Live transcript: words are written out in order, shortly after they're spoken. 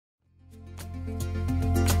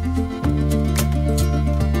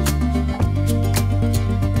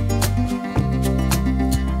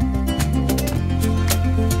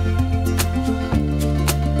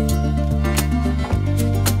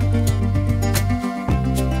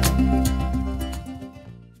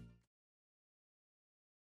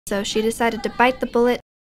So she decided to bite the bullet.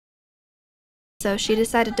 So she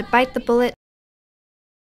decided to bite the bullet.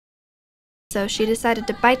 So she decided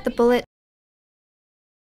to bite the bullet.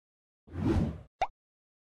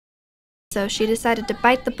 So she decided to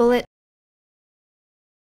bite the bullet.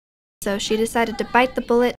 So she decided to bite the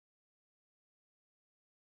bullet.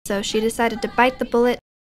 So she decided to bite the bullet.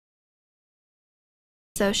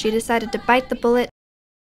 So she decided to bite the bullet.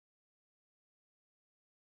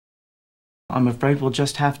 I'm afraid we'll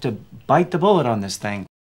just have to bite the bullet on this thing.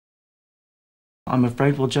 I'm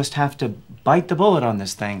afraid we'll just have to bite the bullet on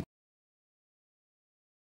this thing.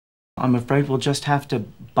 I'm afraid we'll just have to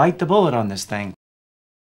bite the bullet on this thing.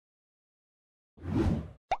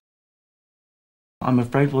 I'm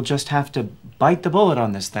afraid we'll just have to bite the bullet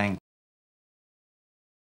on this thing.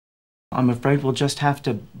 I'm afraid we'll just have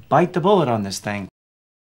to bite the bullet on this thing.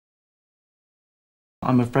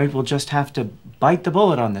 I'm afraid we'll just have to bite the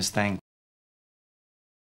bullet on this thing.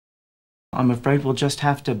 I'm afraid we'll just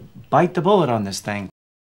have to bite the bullet on this thing.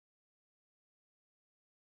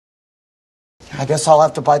 I guess I'll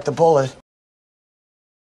have to bite the bullet.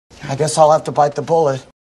 I guess I'll have to bite the bullet.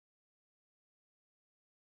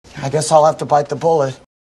 I guess I'll have to bite the bullet.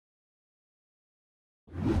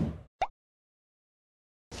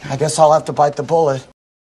 I guess I'll have to bite the bullet.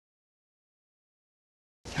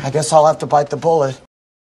 I guess I'll have to bite the bullet.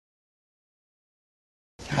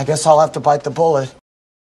 I guess I'll have to bite the bullet.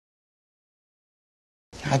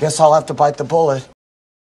 I guess I'll have to bite the bullet.